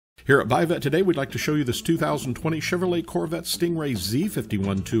Here at BuyVet today, we'd like to show you this 2020 Chevrolet Corvette Stingray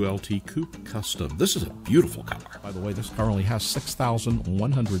Z51 2LT Coupe Custom. This is a beautiful car. By the way, this car only has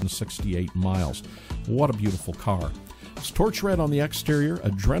 6,168 miles. What a beautiful car. It's torch red on the exterior,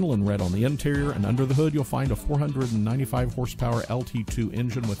 adrenaline red on the interior, and under the hood you'll find a 495 horsepower LT2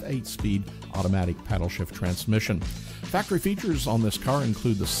 engine with 8-speed automatic paddle shift transmission. Factory features on this car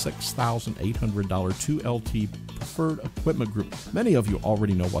include the $6,800 2LT Preferred Equipment Group. Many of you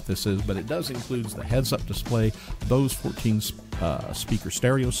already know what this is, but it does include the heads-up display, Bose 14 speaker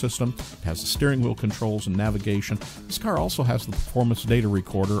stereo system. It has the steering wheel controls and navigation. This car also has the performance data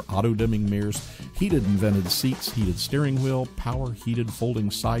recorder, auto-dimming mirrors, heated and vented seats, heated steering wheel, power heated folding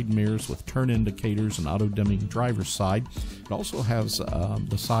side mirrors with turn indicators and auto-dimming driver's side. It also has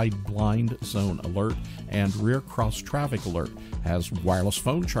the side blind zone alert and rear cross traffic alert. It has wireless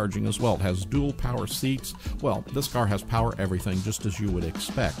phone charging as well. It has dual power seats. Well, this car has power everything, just as you would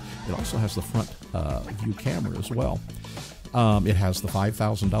expect. It also has the front view camera as well. It has the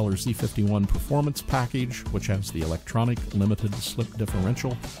 $5,000 Z51 Performance Package, which has the electronic limited slip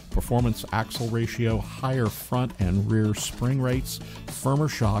differential, performance axle ratio, higher front and rear spring rates, firmer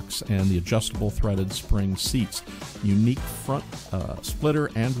shocks, and the adjustable threaded spring seats. Unique front splitter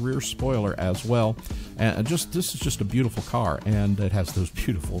and rear spoiler as well. And this is just a beautiful car, and it has those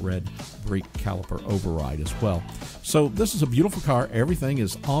beautiful red brake caliper override as well. So this is a beautiful car. Everything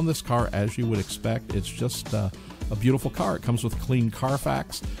is on this car as you would expect. It's just a beautiful car. It comes with clean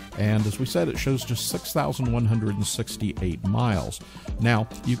Carfax, and as we said, it shows just 6,168 miles. Now,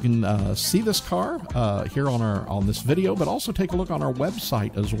 you can see this car here on this video, but also take a look on our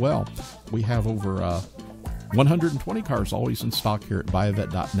website as well. We have over 120 cars always in stock here at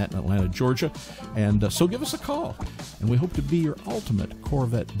buyvet.net in Atlanta, Georgia, and so give us a call, and we hope to be your ultimate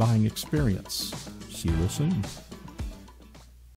Corvette buying experience. See you real soon.